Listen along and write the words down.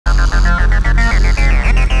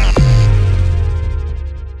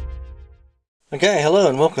Okay, hello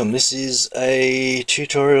and welcome. This is a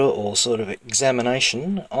tutorial or sort of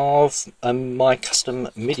examination of my custom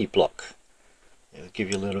MIDI block. I'll give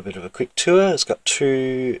you a little bit of a quick tour. It's got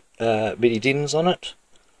two MIDI DINs on it.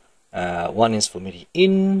 One is for MIDI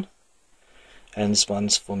in and this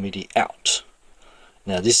one's for MIDI out.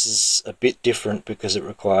 Now this is a bit different because it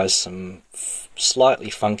requires some slightly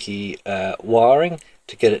funky wiring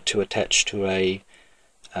to get it to attach to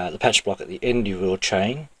the patch block at the end of your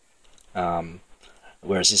chain.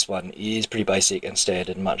 Whereas this one is pretty basic and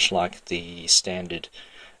standard, much like the standard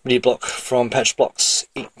MIDI block from Patchblocks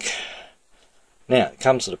Inc. Now it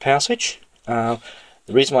comes with a power switch. The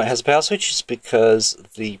reason why it has a power switch is because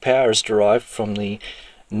the power is derived from the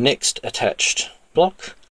next attached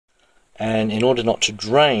block, and in order not to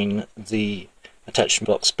drain the attached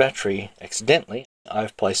block's battery accidentally,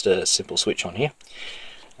 I've placed a simple switch on here.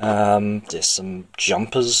 There's some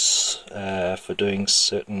jumpers for doing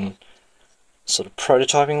certain sort of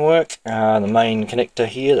prototyping work. The main connector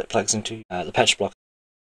here that plugs into the patch block.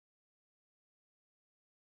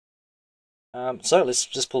 So let's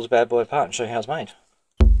just pull the bad boy apart and show you how it's made.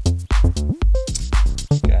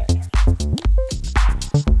 Okay,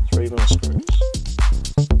 3mm screws.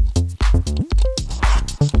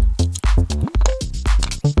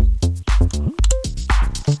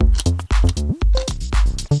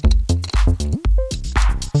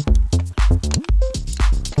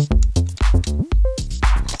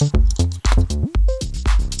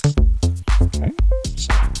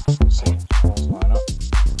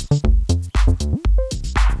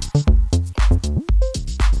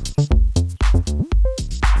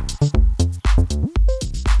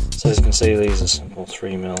 So as you can see, these are simple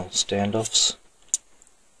 3mm standoffs.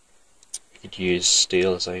 You could use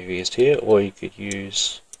steel as I've used here, or you could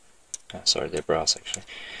use, sorry, they're brass actually,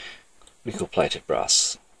 nickel plated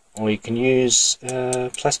brass, or you can use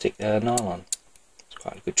plastic, nylon. It's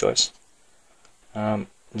quite a good choice.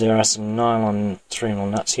 There are some nylon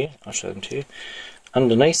 3mm nuts here, I'll show them to you.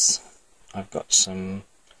 Underneath I've got some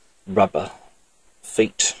rubber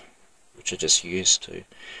feet, which are just used to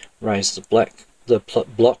raise the block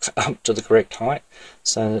up to the correct height,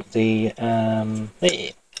 so that the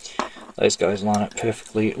those guys line up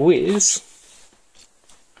perfectly with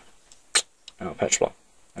our patch block.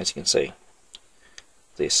 As you can see,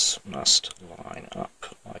 this must line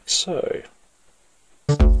up like so.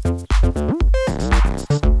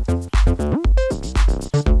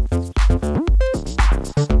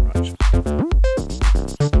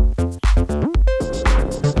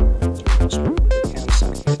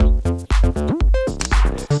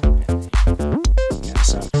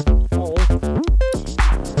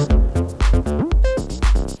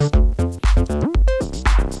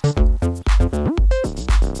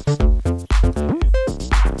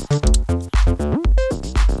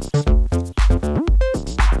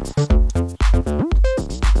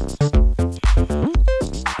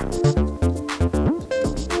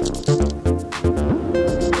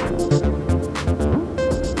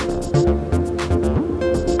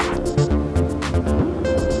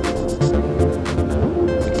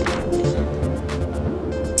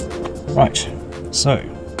 Right, so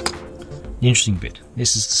the interesting bit,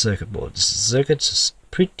 this is the circuit board. This is the circuit. It's a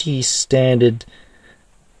pretty standard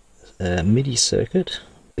MIDI circuit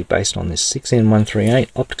based on this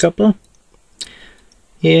 6N138 Optocoupler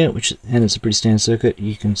here, and it's a pretty standard circuit.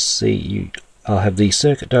 You can see I'll have the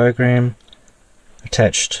circuit diagram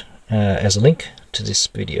attached as a link to this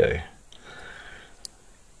video.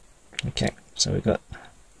 Okay, so we've got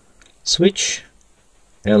switch,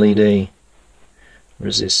 LED,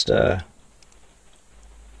 resistor,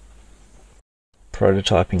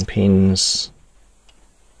 prototyping pins,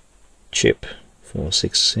 chip for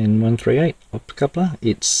 6N138 Optocoupler.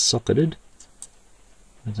 It's socketed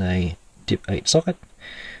with a DIP8 socket.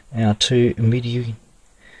 Our two MIDI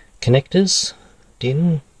connectors,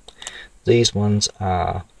 DIN. These ones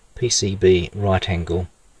are PCB right angle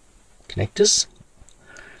connectors.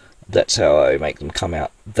 That's how I make them come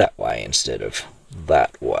out that way instead of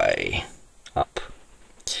that way up,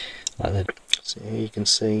 like that. So here you can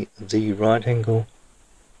see the right angle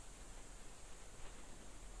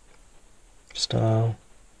style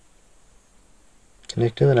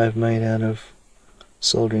connector that I've made out of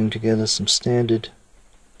soldering together some standard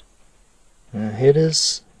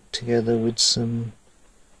headers together with some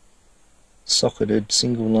socketed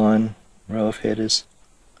single line row of headers.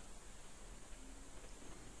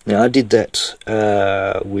 Now I did that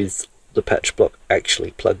with the patch block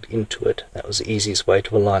actually plugged into it. That was the easiest way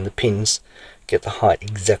to align the pins, get the height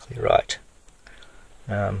exactly right.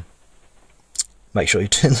 Make sure you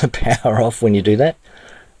turn the power off when you do that.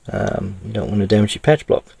 You don't want to damage your patch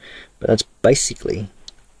block, but that's basically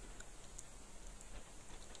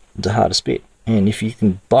the hardest bit. And if you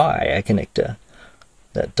can buy a connector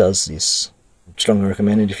that does this, strongly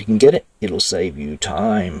recommended. If you can get it, it'll save you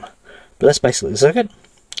time. But that's basically the circuit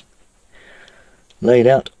laid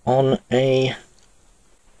out on a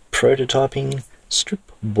prototyping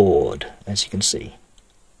strip board, as you can see.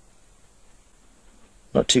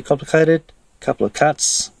 Not too complicated, couple of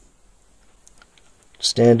cuts,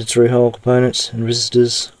 standard 3-hole components and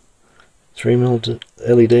resistors, 3mm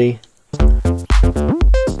LED.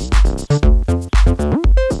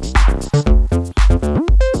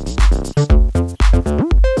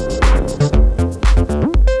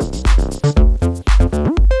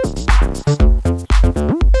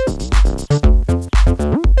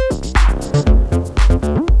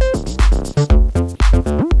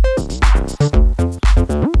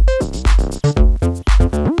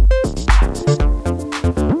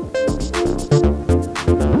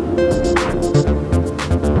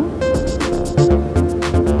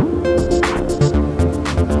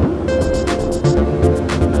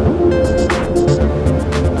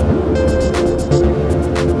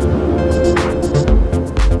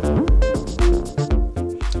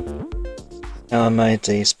 Now I made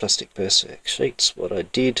these plastic perspex sheets. What I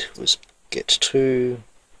did was get 2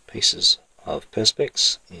 pieces of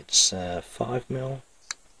perspex. It's 5mm,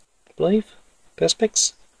 I believe,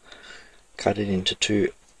 perspex. Cut it into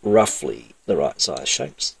 2 roughly the right size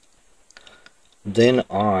shapes. Then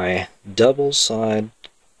I double side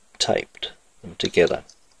taped them together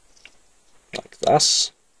like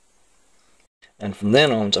thus. And from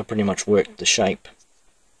then on I pretty much worked the shape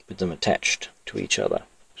with them attached to each other,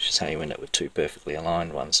 which is how you end up with 2 perfectly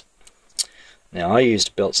aligned ones. Now I used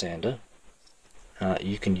a belt sander.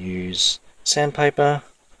 You can use sandpaper,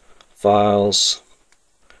 files.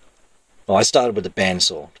 Well, I started with the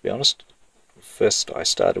bandsaw, to be honest. First I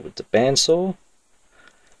started with the bandsaw.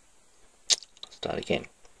 Start again.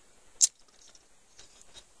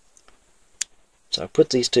 So I put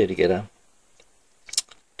these 2 together,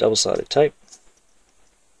 double-sided tape,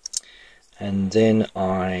 and then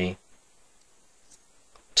I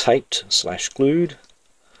taped / glued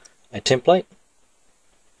a template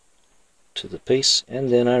to the piece,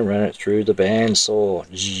 and then I ran it through the bandsaw.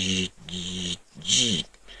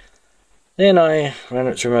 Then I ran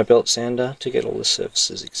it through my belt sander to get all the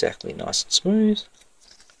surfaces exactly nice and smooth.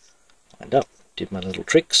 Lined up, did my little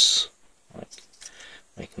tricks, like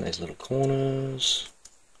making those little corners,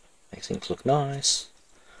 make things look nice.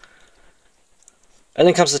 And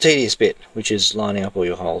then comes the tedious bit, which is lining up all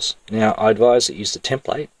your holes. Now I advise that you use the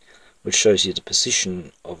template, which shows you the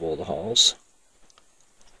position of all the holes.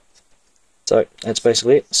 So that's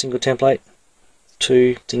basically it, single template,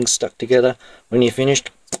 2 things stuck together. When you're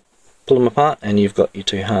finished, pull them apart and you've got your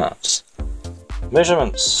 2 halves.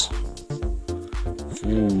 Measurements.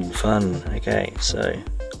 Ooh, fun. Okay, so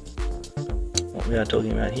what we are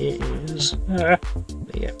talking about here is, there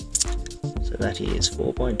you go. So that is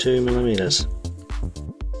 4.2mm.